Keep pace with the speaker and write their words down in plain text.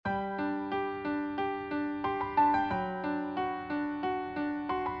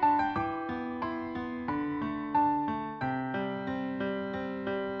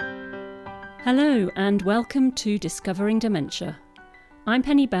Hello and welcome to Discovering Dementia. I'm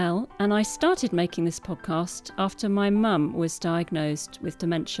Penny Bell and I started making this podcast after my mum was diagnosed with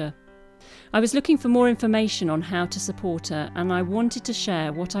dementia. I was looking for more information on how to support her and I wanted to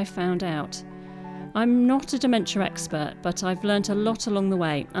share what I found out. I'm not a dementia expert, but I've learnt a lot along the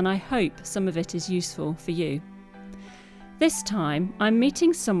way and I hope some of it is useful for you. This time I'm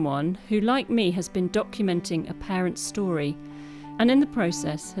meeting someone who, like me, has been documenting a parent's story and in the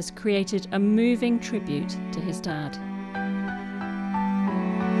process has created a moving tribute to his dad.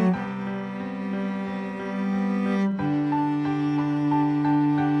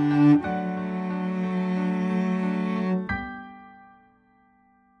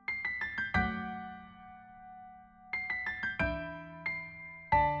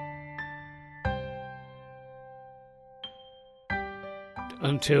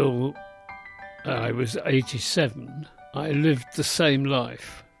 Until I was 87, I lived the same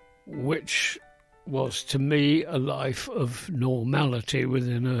life, which was to me a life of normality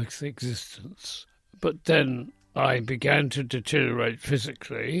within Earth's existence. But then I began to deteriorate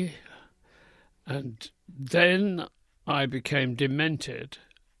physically, and then I became demented.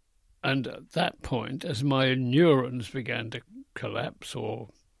 And at that point, as my neurons began to collapse or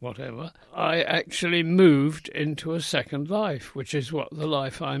whatever, I actually moved into a second life, which is what the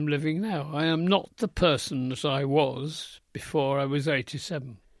life I'm living now. I am not the person that I was before I was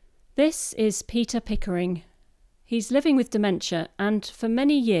 87. This is Peter Pickering. He's living with dementia and for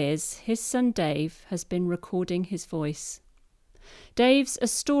many years his son Dave has been recording his voice. Dave's a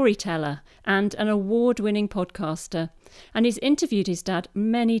storyteller and an award-winning podcaster and he's interviewed his dad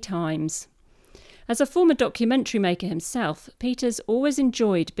many times. As a former documentary maker himself, Peter's always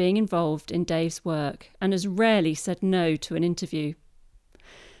enjoyed being involved in Dave's work and has rarely said no to an interview.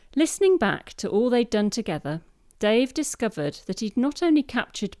 Listening back to all they'd done together, Dave discovered that he'd not only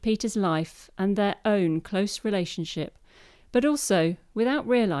captured Peter's life and their own close relationship, but also, without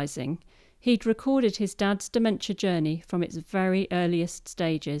realising, he'd recorded his dad's dementia journey from its very earliest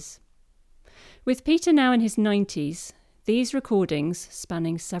stages. With Peter now in his 90s, these recordings,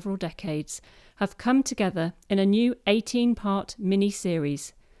 spanning several decades, have come together in a new 18-part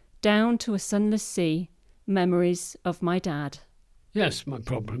mini-series, Down to a Sunless Sea, Memories of My Dad. Yes, my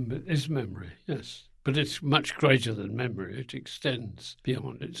problem is memory, yes. But it's much greater than memory. It extends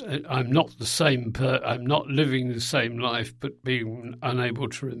beyond it. I'm not the same I'm not living the same life, but being unable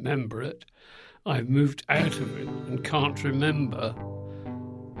to remember it. I've moved out of it and can't remember.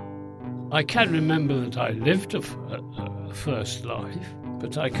 I can remember that I lived a first life,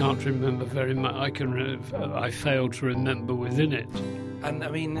 but I can't remember very much. I fail to remember within it. And I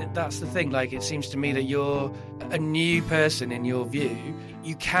mean, that's the thing. Like, it seems to me that you're a new person in your view.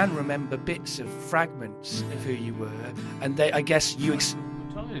 You can remember bits of fragments of who you were, and I guess you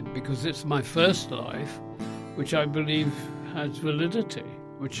time, because it's my first life, which I believe has validity,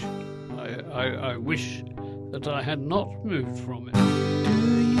 which I wish that I had not moved from it.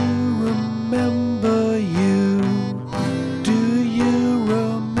 Do you remember you? Do you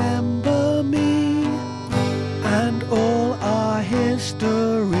remember me? And all our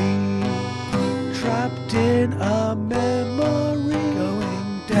history, trapped in a memory,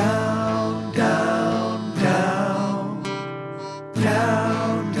 going down, down, down,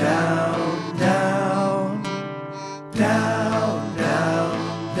 down, down, down, down,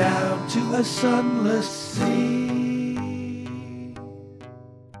 down, down to a sunless sea.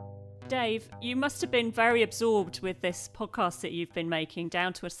 Dave, you must have been very absorbed with this podcast that you've been making,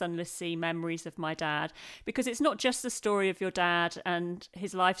 Down to a Sunless Sea, Memories of My Dad, because it's not just the story of your dad and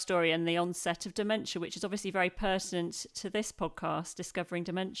his life story and the onset of dementia, which is obviously very pertinent to this podcast, Discovering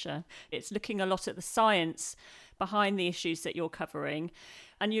Dementia. It's looking a lot at the science behind the issues that you're covering.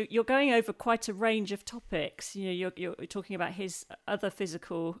 And you're going over quite a range of topics. You know, you're talking about his other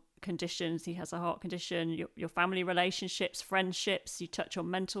physical conditions. He has a heart condition, your family relationships, friendships. You touch on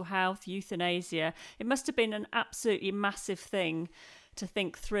mental health, euthanasia. It must have been an absolutely massive thing to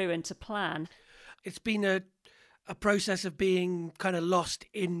think through and to plan. It's been a process of being kind of lost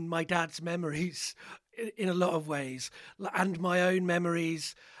in my dad's memories in a lot of ways, and my own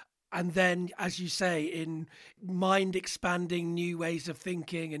memories. And then, as you say, in mind expanding new ways of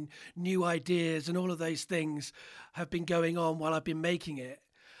thinking and new ideas, and all of those things have been going on while I've been making it.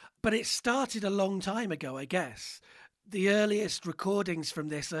 But it started a long time ago, I guess. The earliest recordings from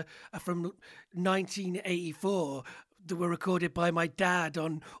this are from 1984 that were recorded by my dad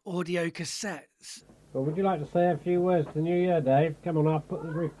on audio cassettes. Well, would you like to say a few words to the new year, Dave? Come on, I'll put the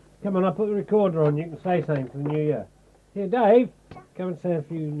recorder on. You can say something for the new year. Here, Dave, come and say a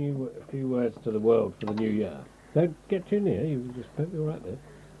few words to the world for the new year. Don't get too near. You just put me right there.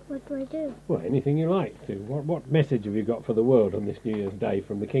 What do I do? Well, anything you like to. What message have you got for the world on this New Year's Day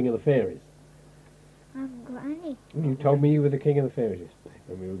from the King of the Fairies? I haven't got any. Well, you told me you were the King of the Fairies yesterday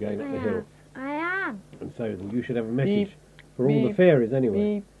when we were going up the hill. I am. And so you should have a message for all the fairies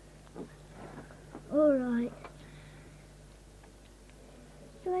anyway. All right.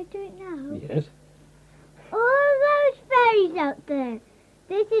 Do I do it now? Yes. All those fairies out there,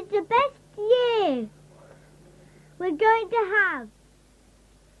 this is the best year we're going to have.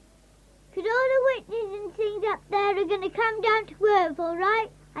 Because all the witches and things up there are going to come down to earth, all right?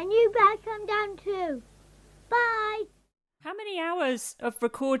 And you better come down too. Bye. How many hours of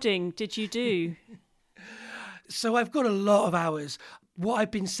recording did you do? So I've got a lot of hours. What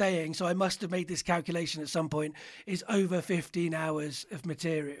I've been saying, so I must have made this calculation at some point, is over 15 hours of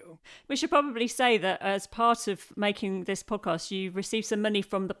material. We should probably say that as part of making this podcast, you received some money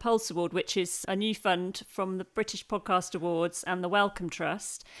from the Pulse Award, which is a new fund from the British Podcast Awards and the Wellcome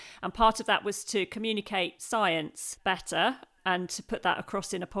Trust. And part of that was to communicate science better and to put that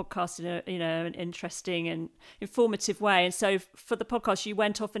across in a podcast in an interesting and informative way. And so for the podcast, you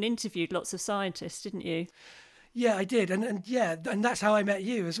went off and interviewed lots of scientists, didn't you? Yeah, I did. And that's how I met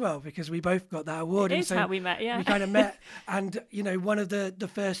you as well, because we both got that award. It is how we met, yeah. We kind of met. And, one of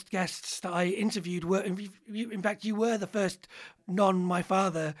the first guests that I interviewed were, in fact, you were the first my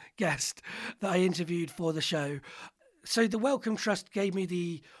father guest that I interviewed for the show. So the Wellcome Trust gave me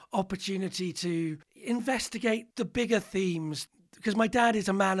the opportunity to investigate the bigger themes, because my dad is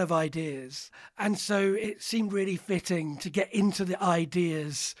a man of ideas. And so it seemed really fitting to get into the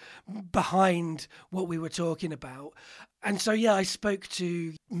ideas behind what we were talking about. And so, I spoke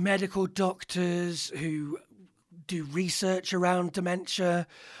to medical doctors who do research around dementia.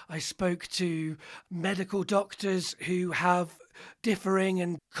 I spoke to medical doctors who have differing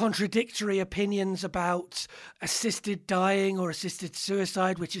and contradictory opinions about assisted dying or assisted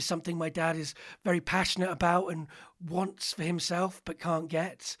suicide, which is something my dad is very passionate about and wants for himself but can't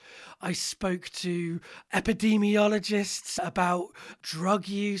get. I spoke to epidemiologists about drug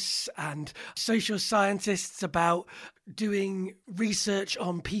use and social scientists about doing research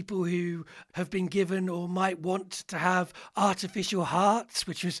on people who have been given or might want to have artificial hearts,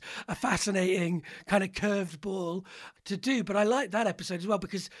 which was a fascinating kind of curved ball to do. But I liked that episode as well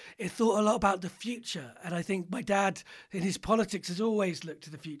because it thought a lot about the future. And I think my dad in his politics has always looked to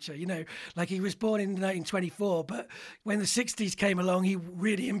the future. Like he was born in 1924, but when the 60s came along, he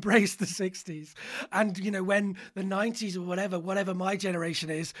really embraced the 60s. And, when the 90s or whatever my generation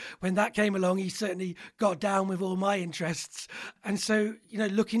is, when that came along, he certainly got down with all my interests. And so,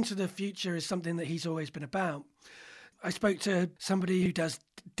 looking to the future is something that he's always been about. I spoke to somebody who does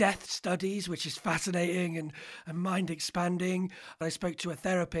death studies, which is fascinating and mind expanding. I spoke to a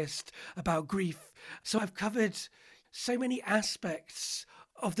therapist about grief. So I've covered so many aspects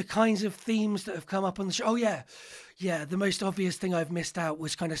of the kinds of themes that have come up on the show. Oh, yeah. The most obvious thing I've missed out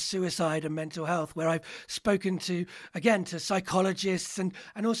was kind of suicide and mental health, where I've spoken to psychologists and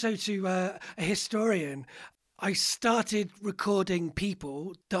also to a historian. I started recording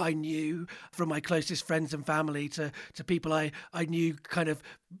people that I knew, from my closest friends and family to people I knew kind of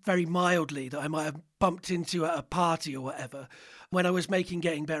very mildly that I might have bumped into at a party or whatever, when I was making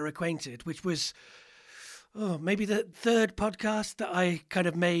Getting Better Acquainted, which was maybe the third podcast that I kind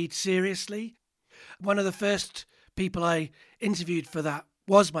of made seriously. One of the first people I interviewed for that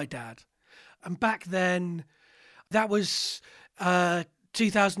was my dad. And back then, that was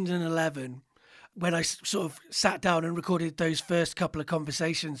 2011. When I sort of sat down and recorded those first couple of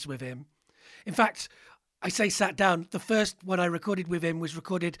conversations with him. In fact, I say sat down, the first one I recorded with him was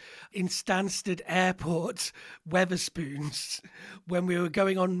recorded in Stansted Airport, Wetherspoons, when we were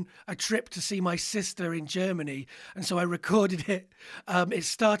going on a trip to see my sister in Germany. And so I recorded it. It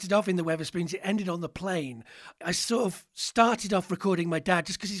started off in the Wetherspoons, it ended on the plane. I sort of started off recording my dad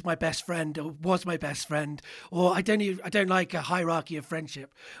just because he's my best friend or was my best friend. Or I don't like a hierarchy of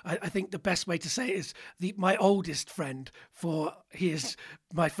friendship. I think the best way to say it is my oldest friend, for he is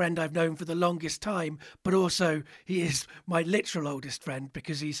my friend I've known for the longest time, but also he is my literal oldest friend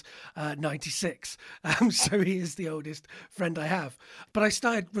because he's 96. So he is the oldest friend I have. But I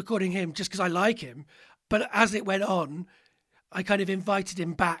started recording him just because I like him. But as it went on, I kind of invited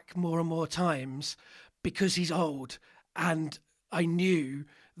him back more and more times because he's old. And I knew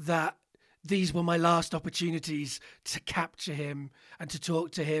that these were my last opportunities to capture him and to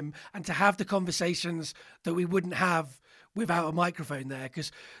talk to him and to have the conversations that we wouldn't have without a microphone there,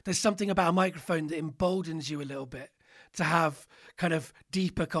 because there's something about a microphone that emboldens you a little bit to have kind of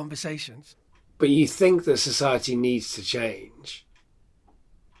deeper conversations. But you think that society needs to change?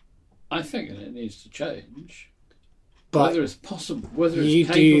 I think that it needs to change. But whether it's possible, whether you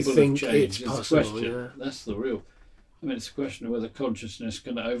it's do capable think of change it's is possible, the question. yeah. That's the real. I mean, it's a question of whether consciousness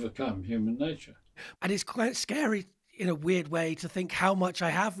can overcome human nature. And it's quite scary in a weird way to think how much I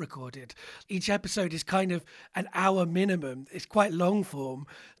have recorded. Each episode is kind of an hour minimum. It's quite long form.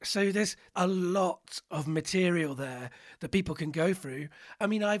 So there's a lot of material there that people can go through. I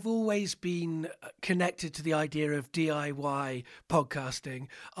mean, I've always been connected to the idea of DIY podcasting.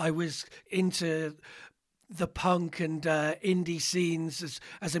 I was into the punk and indie scenes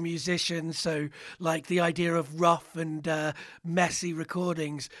as a musician, so like the idea of rough and messy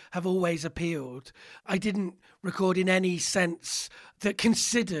recordings have always appealed. I didn't record in any sense that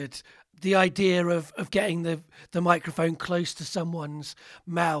considered the idea of getting the microphone close to someone's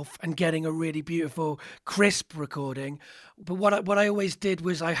mouth and getting a really beautiful crisp recording. But what I always did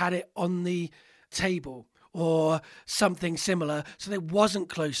was I had it on the table or something similar, so it wasn't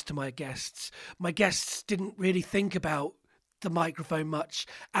close to my guests. My guests didn't really think about the microphone much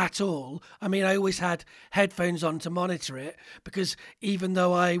at all. I mean, I always had headphones on to monitor it, because even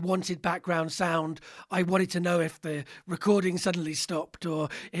though I wanted background sound, I wanted to know if the recording suddenly stopped or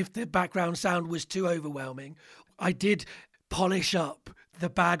if the background sound was too overwhelming. I did polish up the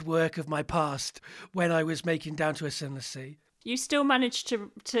bad work of my past when I was making Down to a Sinless Sea. You still manage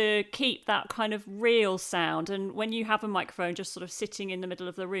to keep that kind of real sound, and when you have a microphone just sort of sitting in the middle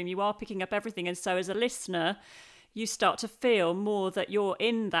of the room, you are picking up everything, and so as a listener you start to feel more that you're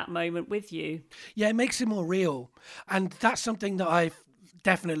in that moment with you. Yeah, it makes it more real, and that's something that I've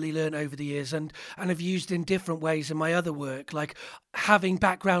definitely learned over the years and have used in different ways in my other work. Like, having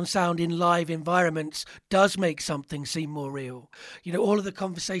background sound in live environments does make something seem more real. You know, all of the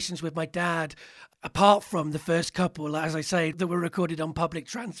conversations with my dad, apart from the first couple, as I say, that were recorded on public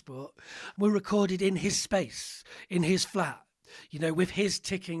transport, were recorded in his space, in his flat, you know, with his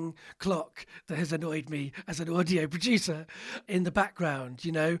ticking clock that has annoyed me as an audio producer in the background,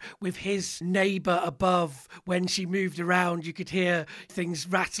 you know, with his neighbour above. When she moved around, you could hear things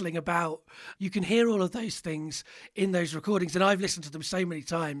rattling about. You can hear all of those things in those recordings, and I've listened to them so many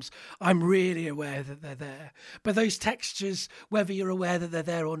times, I'm really aware that they're there. But those textures, whether you're aware that they're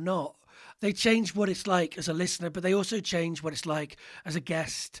there or not, they change what it's like as a listener, but they also change what it's like as a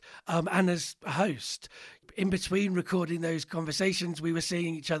guest and as a host. In between recording those conversations, we were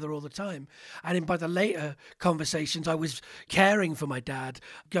seeing each other all the time. And by the later conversations, I was caring for my dad,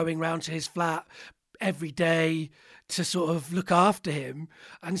 going round to his flat every day to sort of look after him.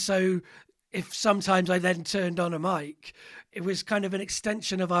 And so if sometimes I then turned on a mic, it was kind of an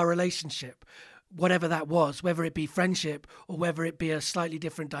extension of our relationship, whatever that was, whether it be friendship or whether it be a slightly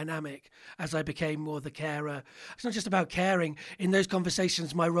different dynamic as I became more the carer. It's not just about caring. In those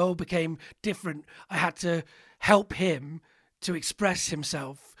conversations, my role became different. I had to help him to express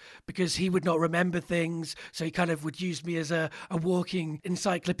himself because he would not remember things. So he kind of would use me as a walking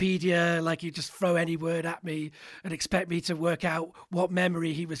encyclopedia, like he'd just throw any word at me and expect me to work out what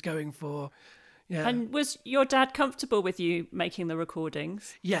memory he was going for. Yeah. And was your dad comfortable with you making the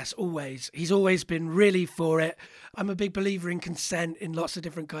recordings? Yes, always. He's always been really for it. I'm a big believer in consent in lots of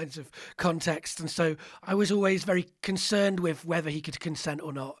different kinds of contexts. And so I was always very concerned with whether he could consent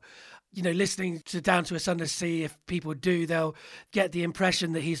or not. You know, listening to Down to a Sunless Sea, if people do, they'll get the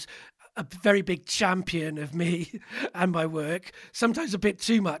impression that he's a very big champion of me and my work, sometimes a bit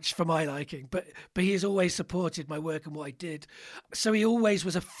too much for my liking, but he has always supported my work and what I did. So he always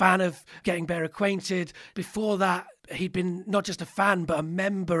was a fan of getting better acquainted. Before that, he'd been not just a fan, but a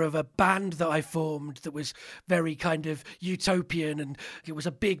member of a band that I formed that was very kind of utopian. And it was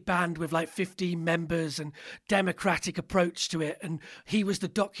a big band with like 15 members and democratic approach to it. And he was the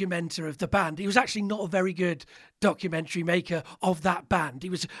documenter of the band. He was actually not a very good documentary maker of that band. He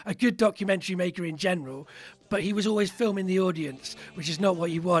was a good documentary maker in general, but he was always filming the audience, which is not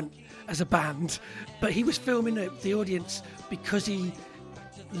what you want as a band. But he was filming the audience because he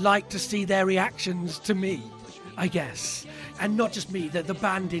liked to see their reactions to me, I guess. And not just me, the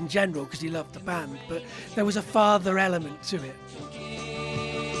band in general, because he loved the band, but there was a father element to it.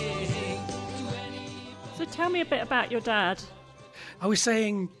 So tell me a bit about your dad. I was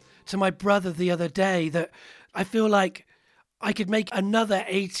saying to my brother the other day that I feel like I could make another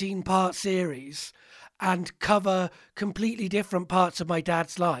 18-part series and cover completely different parts of my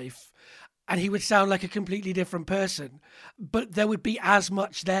dad's life, and he would sound like a completely different person, but there would be as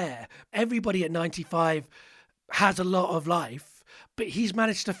much there. Everybody at 95 has a lot of life, but he's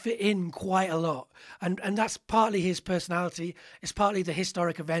managed to fit in quite a lot. And that's partly his personality. It's partly the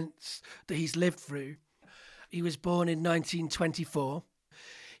historic events that he's lived through. He was born in 1924.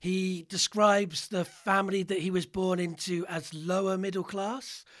 He describes the family that he was born into as lower middle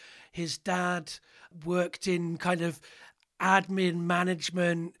class. His dad worked in kind of admin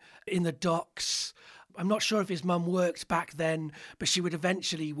management in the docks. I'm not sure if his mum worked back then, but she would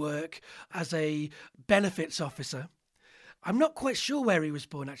eventually work as a benefits officer. I'm not quite sure where he was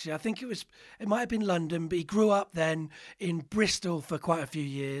born, actually. I think it might have been London, but he grew up then in Bristol for quite a few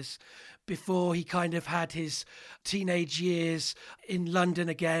years before he kind of had his teenage years in London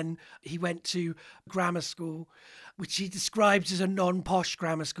again. He went to grammar school, which he describes as a non-posh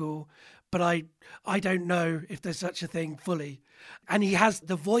grammar school, but I don't know if there's such a thing fully. And he has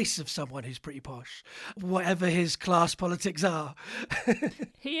the voice of someone who's pretty posh, whatever his class politics are.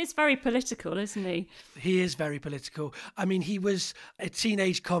 He is very political, isn't he? He is very political. I mean, he was a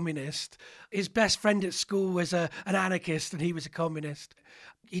teenage communist. His best friend at school was an anarchist, and he was a communist.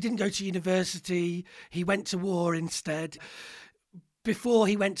 He didn't go to university. He went to war instead. Before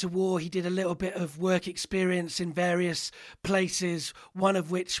he went to war, he did a little bit of work experience in various places, one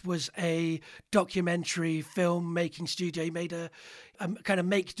of which was a documentary film-making studio. He made a kind of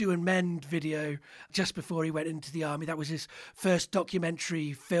make, do and mend video just before he went into the army. That was his first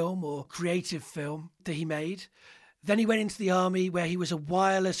documentary film or creative film that he made. Then he went into the army where he was a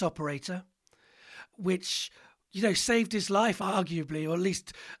wireless operator, which, saved his life, arguably, or at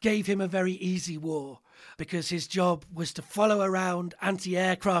least gave him a very easy war, because his job was to follow around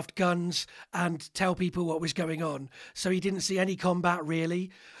anti-aircraft guns and tell people what was going on. So he didn't see any combat, really.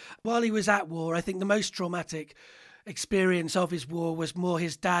 While he was at war, I think the most traumatic experience of his war was more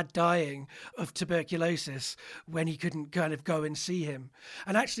his dad dying of tuberculosis when he couldn't kind of go and see him.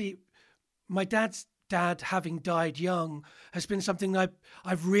 And actually, my dad's dad having died young has been something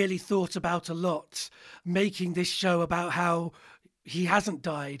I've really thought about a lot, making this show about how he hasn't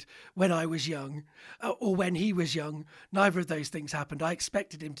died when I was young or when he was young. Neither of those things happened. I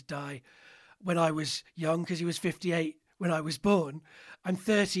expected him to die when I was young because he was 58 when I was born. I'm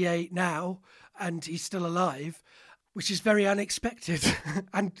 38 now and he's still alive, which is very unexpected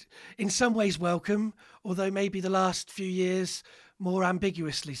and in some ways welcome, although maybe the last few years more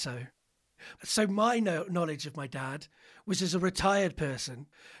ambiguously so. So my knowledge of my dad was as a retired person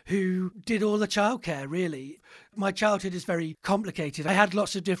who did all the childcare, really. My childhood is very complicated. I had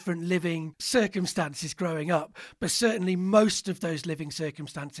lots of different living circumstances growing up, but certainly most of those living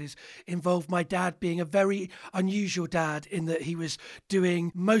circumstances involved my dad being a very unusual dad in that he was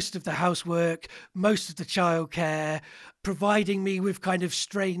doing most of the housework, most of the childcare, providing me with kind of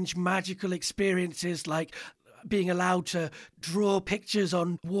strange magical experiences like being allowed to draw pictures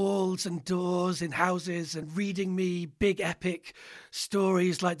on walls and doors in houses and reading me big epic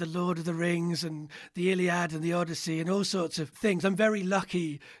stories like The Lord of the Rings and the Iliad and the Odyssey and all sorts of things. I'm very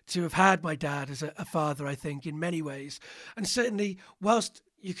lucky to have had my dad as a father, I think, in many ways. And certainly, whilst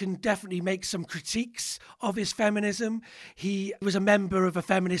you can definitely make some critiques of his feminism. He was a member of a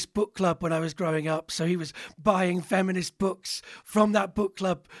feminist book club when I was growing up, so he was buying feminist books from that book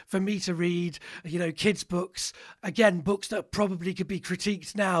club for me to read, kids' books. Again, books that probably could be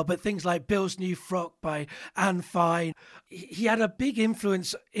critiqued now, but things like Bill's New Frock by Anne Fine. He had a big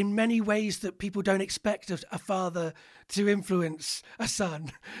influence in many ways that people don't expect a father to influence a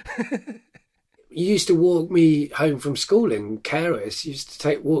son. You used to walk me home from school in Keris. You used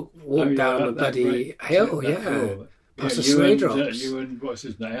to walk down the bloody hill, past the snowdrops. You and what's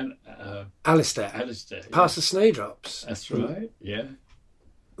his name? Alistair. Past the snowdrops. That's right, yeah.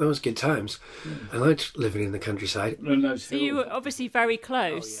 That was good times. I liked living in the countryside. So you were obviously very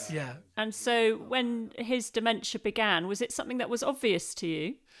close. Oh, yeah. And so when his dementia began, was it something that was obvious to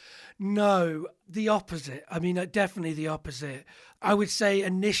you? No, the opposite. I mean, definitely the opposite. I would say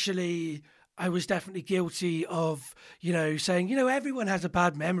initially I was definitely guilty of, saying, everyone has a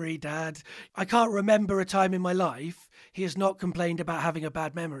bad memory, Dad. I can't remember a time in my life he has not complained about having a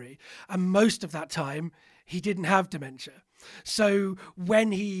bad memory. And most of that time, he didn't have dementia. So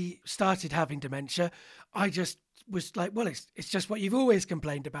when he started having dementia, I just was like, well, it's just what you've always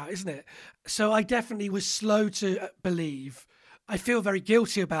complained about, isn't it? So I definitely was slow to believe. I feel very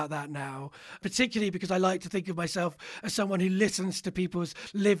guilty about that now, particularly because I like to think of myself as someone who listens to people's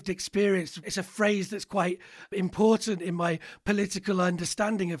lived experience. It's a phrase that's quite important in my political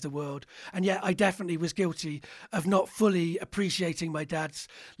understanding of the world. And yet I definitely was guilty of not fully appreciating my dad's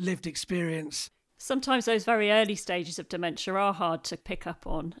lived experience. Sometimes those very early stages of dementia are hard to pick up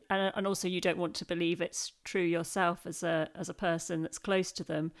on. And also you don't want to believe it's true yourself as a person that's close to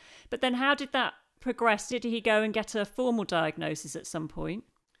them. But then how did that progress? Did he go and get a formal diagnosis at some point?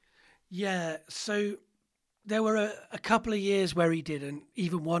 Yeah, so there were a couple of years where he didn't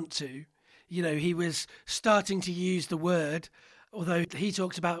even want to. He was starting to use the word, although he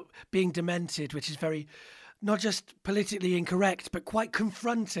talks about being demented, which is very not just politically incorrect, but quite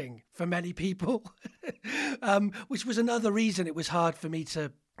confronting for many people, which was another reason it was hard for me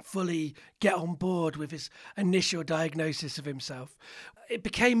to fully get on board with his initial diagnosis of himself. It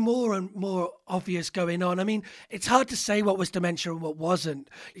became more and more obvious going on. I mean, it's hard to say what was dementia and what wasn't.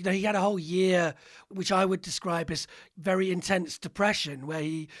 You know, he had a whole year, which I would describe as very intense depression, where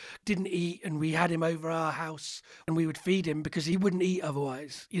he didn't eat, and we had him over our house and we would feed him because he wouldn't eat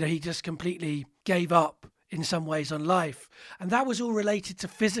otherwise. You know, he just completely gave up in some ways on life. And that was all related to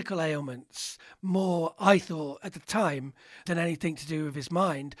physical ailments, more, I thought, at the time, than anything to do with his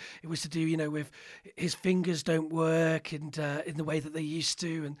mind. It was to do, you know, with his fingers don't work and in the way that they used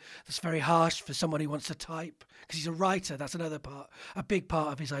to. And that's very harsh for someone who wants to type, because he's a writer. That's another part, a big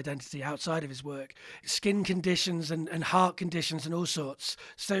part of his identity outside of his work. Skin conditions and heart conditions and all sorts.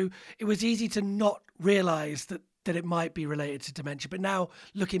 So it was easy to not realise that it might be related to dementia. But now,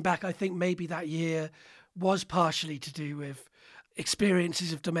 looking back, I think maybe that year was partially to do with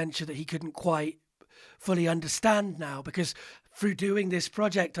experiences of dementia that he couldn't quite fully understand now, because through doing this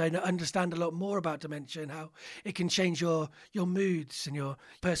project I understand a lot more about dementia and how it can change your moods and your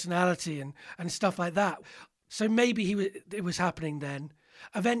personality and stuff like that. So maybe it was happening then.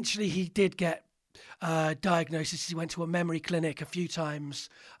 Eventually he did get diagnosis. He went to a memory clinic a few times,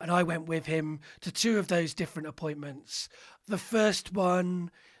 and I went with him to 2 of those different appointments. The first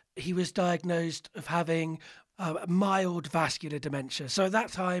one, he was diagnosed of having mild vascular dementia. So at that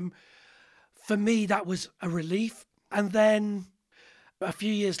time, for me, that was a relief. And then a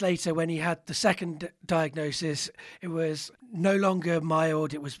few years later, when he had the second diagnosis, it was no longer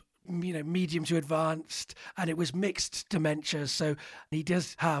mild. It was, you know, medium to advanced, and it was mixed dementia. So he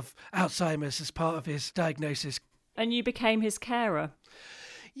does have Alzheimer's as part of his diagnosis. And you became his carer?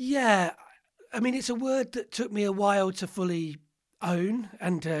 Yeah. I mean, it's a word that took me a while to fully own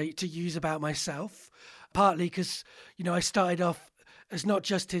and to use about myself, partly because, you know, I started off as not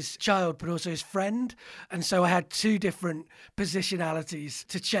just his child but also his friend, and so I had 2 different positionalities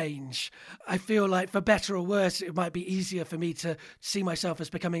to change. I feel like, for better or worse, it might be easier for me to see myself as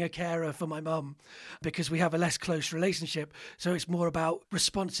becoming a carer for my mum, because we have a less close relationship, so it's more about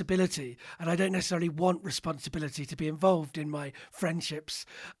responsibility, and I don't necessarily want responsibility to be involved in my friendships.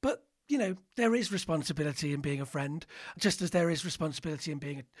 But you know, there is responsibility in being a friend, just as there is responsibility in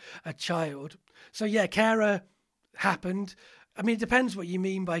being a child. So yeah, carer happened. I mean, it depends what you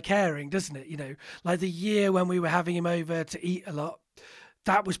mean by caring, doesn't it? You know, like the year when we were having him over to eat a lot,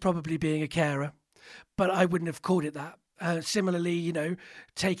 that was probably being a carer, but I wouldn't have called it that. Similarly, you know,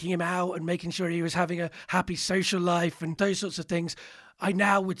 taking him out and making sure he was having a happy social life and those sorts of things, I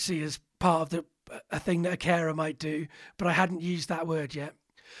now would see as part of a thing that a carer might do, but I hadn't used that word yet.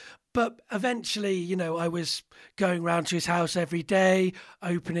 But eventually, you know, I was going round to his house every day,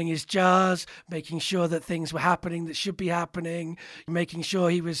 opening his jars, making sure that things were happening that should be happening, making sure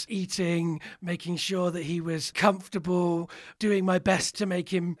he was eating, making sure that he was comfortable, doing my best to make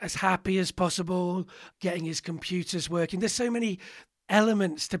him as happy as possible, getting his computers working. There's so many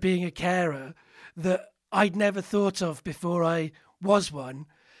elements to being a carer that I'd never thought of before I was one,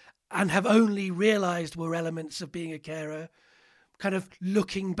 and have only realised were elements of being a carer kind of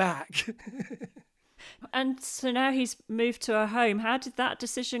looking back. And so now he's moved to a home. How did that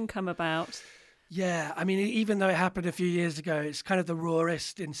decision come about? Yeah, I mean, even though it happened a few years ago, it's kind of the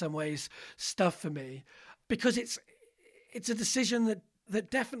rawest in some ways stuff for me, because it's a decision that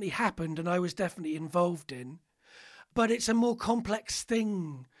definitely happened and I was definitely involved in, but it's a more complex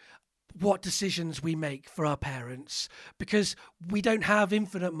thing, what decisions we make for our parents, because we don't have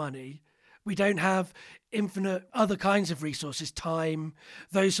infinite money. We don't have infinite other kinds of resources, time,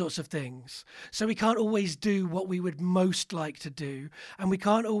 those sorts of things. So we can't always do what we would most like to do. And we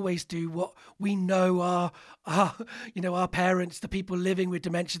can't always do what we know our parents, the people living with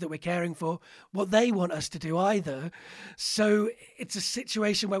dementia that we're caring for, what they want us to do either. So it's a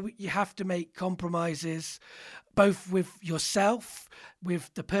situation where you have to make compromises, both with yourself,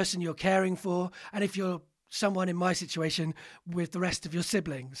 with the person you're caring for, and if you're someone in my situation, with the rest of your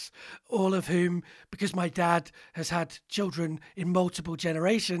siblings, all of whom, because my dad has had children in multiple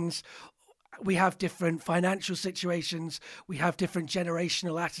generations, we have different financial situations, we have different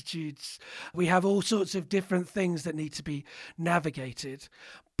generational attitudes, we have all sorts of different things that need to be navigated.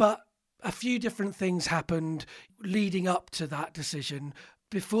 But a few different things happened leading up to that decision.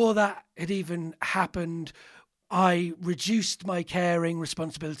 Before that had even happened, I reduced my caring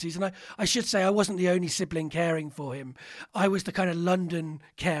responsibilities. And I should say I wasn't the only sibling caring for him. I was the kind of London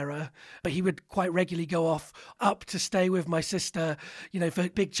carer, but he would quite regularly go off up to stay with my sister, for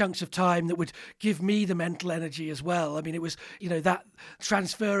big chunks of time that would give me the mental energy as well. I mean, it was, that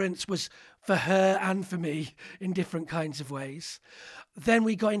transference was for her and for me in different kinds of ways. Then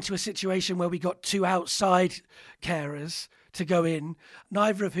we got into a situation where we got 2 outside carers to go in,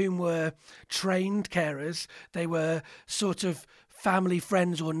 neither of whom were trained carers. They were sort of family,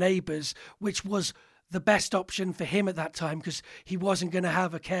 friends or neighbours, which was the best option for him at that time because he wasn't going to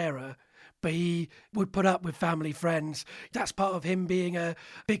have a carer, but he would put up with family friends. That's part of him being a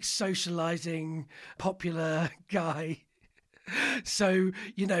big socialising, popular guy. So,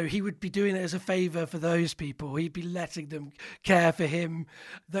 he would be doing it as a favour for those people. He'd be letting them care for him,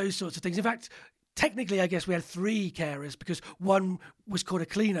 those sorts of things. In fact, technically, I guess we had 3 carers because one was called a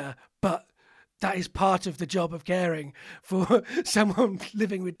cleaner, but that is part of the job of caring for someone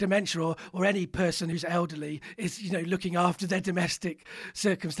living with dementia or any person who's elderly is, looking after their domestic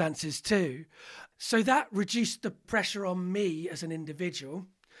circumstances too. So that reduced the pressure on me as an individual.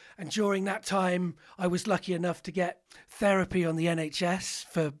 And during that time, I was lucky enough to get therapy on the NHS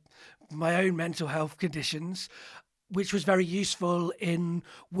for my own mental health conditions, which was very useful in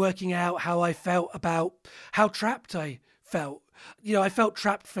working out how I felt about how trapped I felt. I felt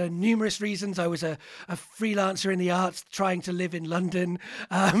trapped for numerous reasons. I was a freelancer in the arts trying to live in London,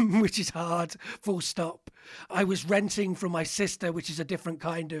 which is hard, full stop. I was renting from my sister, which is a different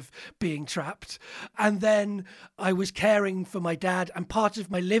kind of being trapped. And then I was caring for my dad, and part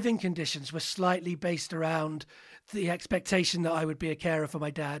of my living conditions were slightly based around the expectation that I would be a carer for my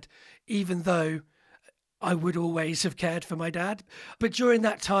dad, even though I would always have cared for my dad. But during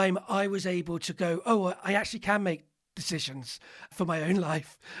that time, I was able to go, I actually can make decisions for my own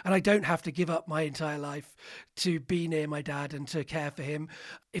life, and I don't have to give up my entire life to be near my dad and to care for him.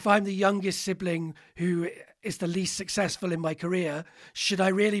 If I'm the youngest sibling who is the least successful in my career, should I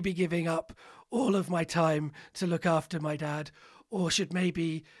really be giving up all of my time to look after my dad? Or should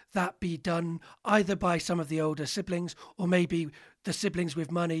maybe that be done either by some of the older siblings, or maybe the siblings with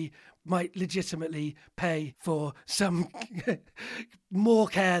money might legitimately pay for some more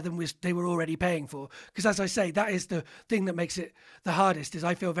care than they were already paying for? Because as I say, that is the thing that makes it the hardest, is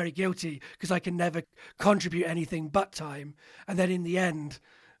I feel very guilty because I can never contribute anything but time. And then in the end,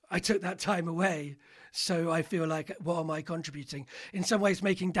 I took that time away. So I feel like, what am I contributing? In some ways,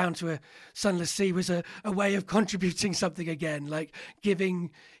 making Down to a Sunless Sea was a way of contributing something again, like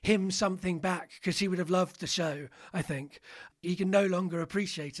giving him something back, because he would have loved the show, I think. He can no longer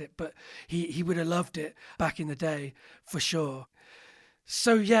appreciate it, but he would have loved it back in the day, for sure.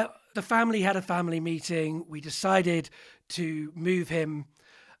 So yeah, the family had a family meeting. We decided to move him.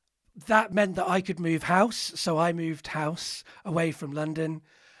 That meant that I could move house. So I moved house away from London.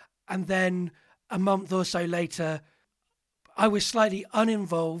 And then a month or so later, I was slightly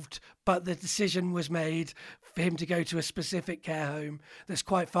uninvolved, but the decision was made for him to go to a specific care home that's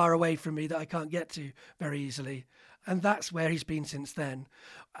quite far away from me that I can't get to very easily. And that's where he's been since then.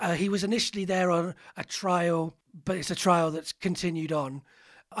 He was initially there on a trial, but it's a trial that's continued on.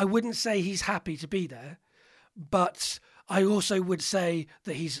 I wouldn't say he's happy to be there, but I also would say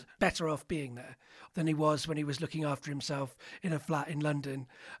that he's better off being there than he was when he was looking after himself in a flat in London.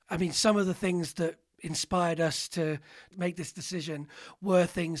 I mean, some of the things that inspired us to make this decision were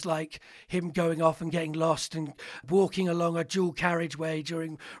things like him going off and getting lost and walking along a dual carriageway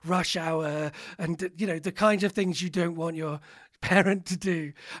during rush hour, and the kinds of things you don't want your parent to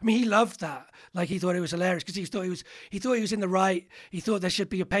do. I mean, he loved that. Like, he thought it was hilarious because he thought he was in the right. He thought there should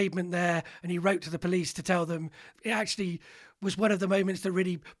be a pavement there, and he wrote to the police to tell them. It actually was one of the moments that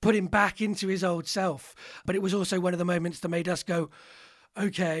really put him back into his old self. But it was also one of the moments that made us go,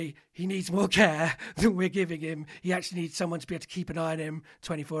 okay, he needs more care than we're giving him. He actually needs someone to be able to keep an eye on him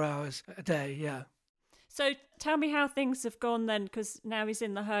 24 hours a day. Yeah. So tell me how things have gone then, because now he's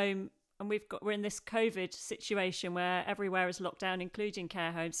in the home and we're in this COVID situation where everywhere is locked down, including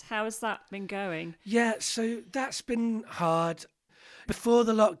care homes. How has that been going? Yeah, so that's been hard. Before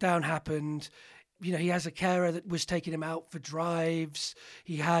the lockdown happened, he has a carer that was taking him out for drives.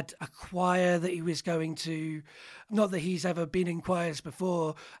 He had a choir that he was going to. Not that he's ever been in choirs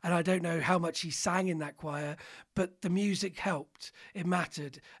before, and I don't know how much he sang in that choir, but the music helped. It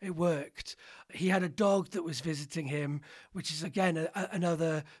mattered. It worked. He had a dog that was visiting him, which is, again,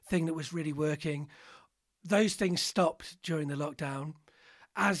 another thing that was really working. Those things stopped during the lockdown,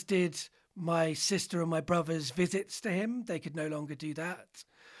 as did my sister and my brother's visits to him. They could no longer do that.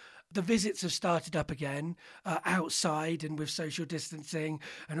 The visits have started up again, outside and with social distancing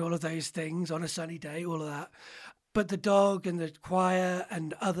and all of those things on a sunny day, all of that. But the dog and the choir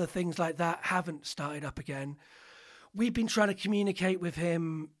and other things like that haven't started up again. We've been trying to communicate with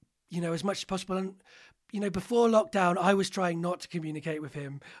him, as much as possible. And, before lockdown, I was trying not to communicate with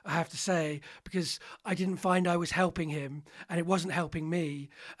him, I have to say, because I didn't find I was helping him and it wasn't helping me.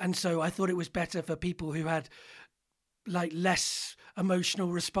 And so I thought it was better for people who had less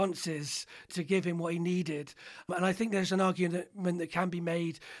emotional responses to give him what he needed. And I think there's an argument that can be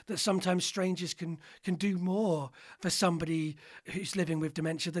made that sometimes strangers can do more for somebody who's living with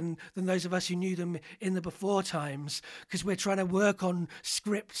dementia than those of us who knew them in the before times, because we're trying to work on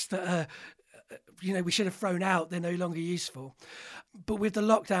scripts that are we should have thrown out. They're no longer useful. But with the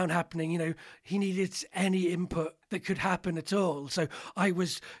lockdown happening, he needed any input that could happen at all. So I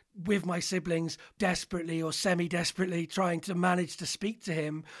was with my siblings desperately or semi-desperately trying to manage to speak to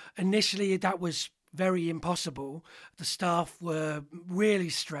him. Initially, that was very impossible. The staff were really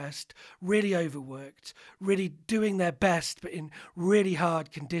stressed, really overworked, really doing their best, but in really hard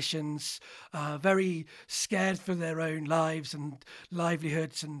conditions, very scared for their own lives and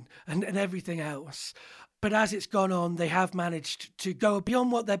livelihoods and everything else. But as it's gone on, they have managed to go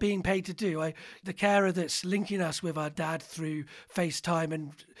beyond what they're being paid to do. The carer that's linking us with our dad through FaceTime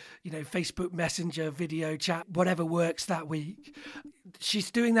and, Facebook Messenger, video chat, whatever works that week,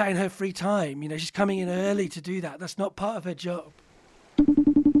 she's doing that in her free time. She's coming in early to do that. That's not part of her job.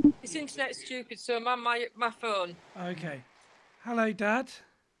 This internet's stupid, so I'm on my phone. Okay. Hello, Dad.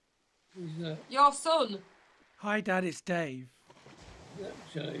 Who's that? Your son. Hi, Dad. It's Dave. Is that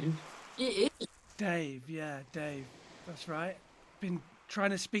Jane? It is. Dave, yeah, Dave. That's right. Been trying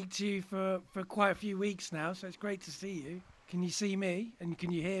to speak to you for quite a few weeks now, so it's great to see you. Can you see me and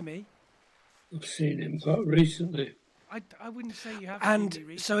can you hear me? I've seen him quite recently. I wouldn't say you have seen me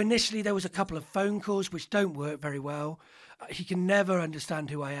recently. So initially there was a couple of phone calls which don't work very well. He can never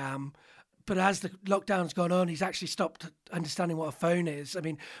understand who I am. But as the lockdown's gone on, he's actually stopped understanding what a phone is. I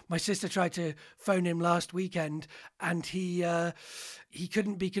mean, my sister tried to phone him last weekend and he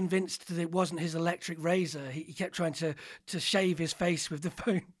couldn't be convinced that it wasn't his electric razor. He kept trying to shave his face with the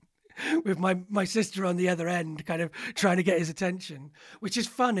phone, with my sister on the other end, kind of trying to get his attention, which is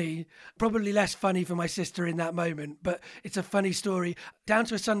funny, probably less funny for my sister in that moment, but it's a funny story. Down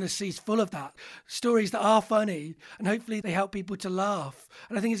to a Sunless Sea's full of that. Stories that are funny, and hopefully they help people to laugh.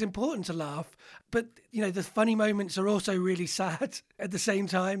 And I think it's important to laugh, but, the funny moments are also really sad. At the same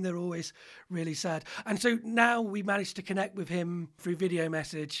time, they're always really sad. And so now we managed to connect with him through video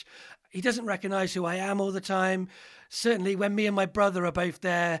message. He doesn't recognise who I am all the time. Certainly when me and my brother are both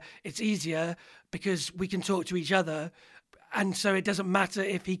there, it's easier because we can talk to each other. And so it doesn't matter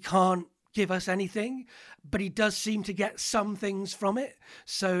if he can't give us anything, but he does seem to get some things from it.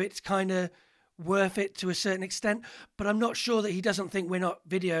 So it's kind of worth it to a certain extent. But I'm not sure that he doesn't think we're not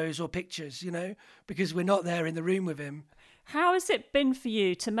videos or pictures, because we're not there in the room with him. How has it been for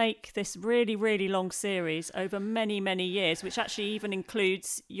you to make this really, really long series over many, many years, which actually even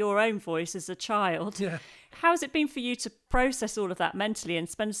includes your own voice as a child? Yeah. How has it been for you to process all of that mentally and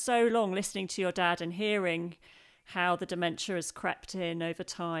spend so long listening to your dad and hearing how the dementia has crept in over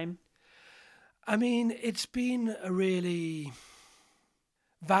time? I mean, it's been a really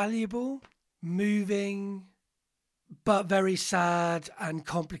valuable, moving, but very sad and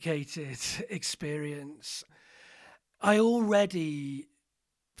complicated experience. I already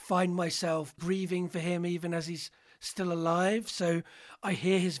find myself grieving for him even as he's still alive. So I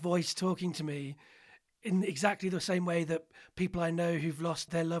hear his voice talking to me in exactly the same way that people I know who've lost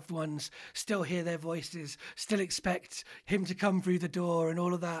their loved ones still hear their voices, still expect him to come through the door and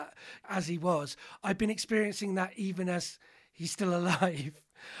all of that as he was. I've been experiencing that even as he's still alive.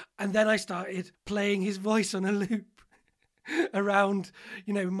 And then I started playing his voice on a loop around,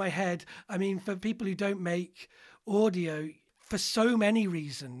 in my head. I mean, for people who don't make audio, for so many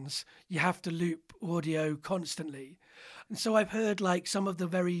reasons, you have to loop audio constantly. And so I've heard some of the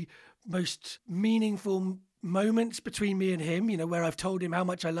very most meaningful moments between me and him, where I've told him how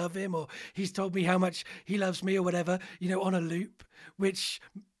much I love him or he's told me how much he loves me or whatever, on a loop, which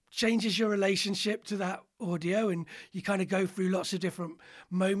changes your relationship to that audio. And you kind of go through lots of different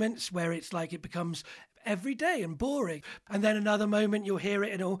moments where it's it becomes every day and boring. And then another moment you'll hear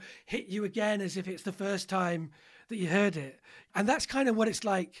it and it'll hit you again as if it's the first time that you heard it. And that's kind of what it's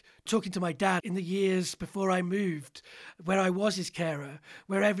like talking to my dad in the years before I moved, where I was his carer,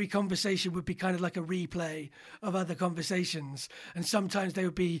 where every conversation would be kind of like a replay of other conversations. And sometimes they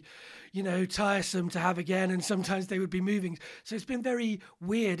would be, tiresome to have again, and sometimes they would be moving. So it's been very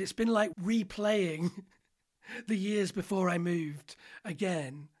weird. It's been like replaying the years before I moved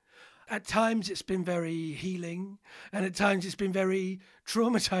again. At times it's been very healing, and at times it's been very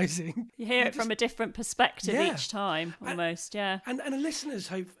traumatizing. You hear it from a different perspective Yeah. each time, almost, yeah. And the listeners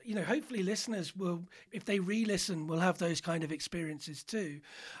hopefully listeners will, if they re-listen, will have those kind of experiences too.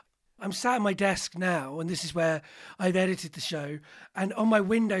 I'm sat at my desk now, and this is where I've edited the show. And on my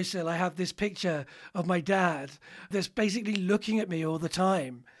windowsill, I have this picture of my dad that's basically looking at me all the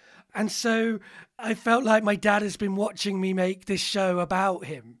time. And so I felt like my dad has been watching me make this show about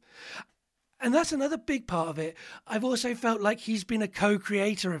him. And that's another big part of it. I've also felt like he's been a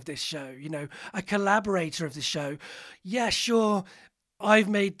co-creator of this show, a collaborator of the show. Yeah, sure, I've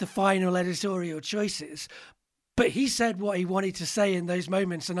made the final editorial choices, but he said what he wanted to say in those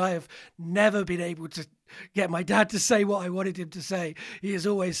moments, and I have never been able to get my dad to say what I wanted him to say. He has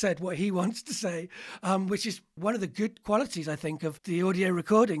always said what he wants to say, which is one of the good qualities, I think, of the audio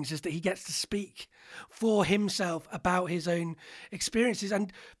recordings, is that he gets to speak for himself about his own experiences.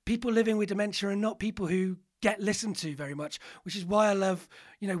 And people living with dementia are not people who get listened to very much, which is why I love,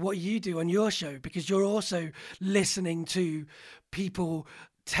 what you do on your show, because you're also listening to people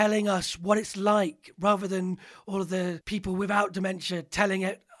telling us what it's like, rather than all of the people without dementia telling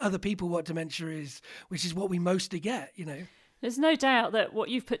other people what dementia is, which is what we mostly get, There's no doubt that what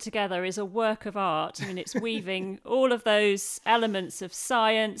you've put together is a work of art. I mean, it's weaving all of those elements of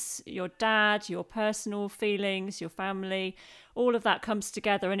science, your dad, your personal feelings, your family, all of that comes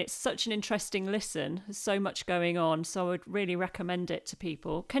together, and it's such an interesting listen. There's so much going on, so I would really recommend it to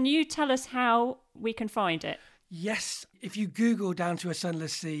people. Can you tell us how we can find it? Yes, if you Google Down to a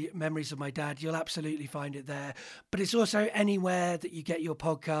Sunless Sea, Memories of My Dad, you'll absolutely find it there. But it's also anywhere that you get your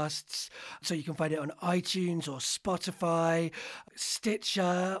podcasts. So you can find it on iTunes or Spotify,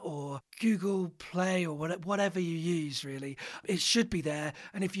 Stitcher or Google Play or whatever you use, really. It should be there.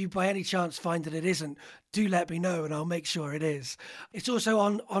 And if you by any chance find that it isn't, do let me know and I'll make sure it is. It's also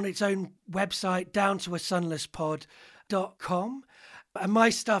on its own website, downtoasunlesspod.com. And my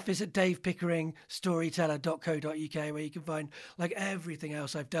stuff is at davepickeringstoryteller.co.uk, where you can find like everything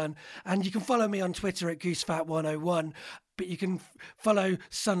else I've done. And you can follow me on Twitter at GooseFat101, but you can follow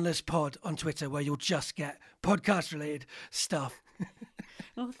Sunless Pod on Twitter, where you'll just get podcast-related stuff.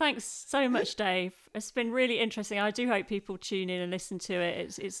 Well, thanks so much, Dave. It's been really interesting. I do hope people tune in and listen to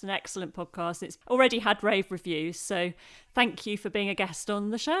it. It's an excellent podcast. It's already had rave reviews, so thank you for being a guest on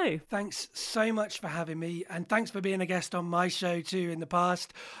the show. Thanks so much for having me, and thanks for being a guest on my show too in the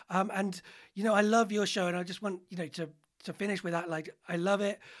past. And I love your show, and I just want to finish with that. Like, I love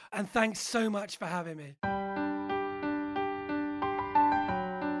it, and thanks so much for having me.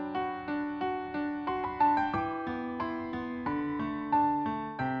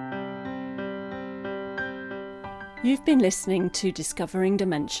 You've been listening to Discovering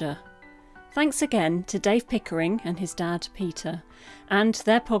Dementia. Thanks again to Dave Pickering and his dad Peter, and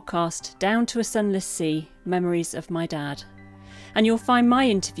their podcast Down to a Sunless Sea, Memories of My Dad. And you'll find my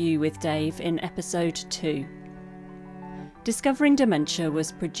interview with Dave in episode 2. Discovering Dementia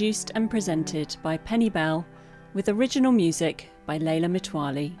was produced and presented by Penny Bell, with original music by Leila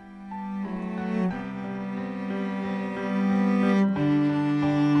Mitwali.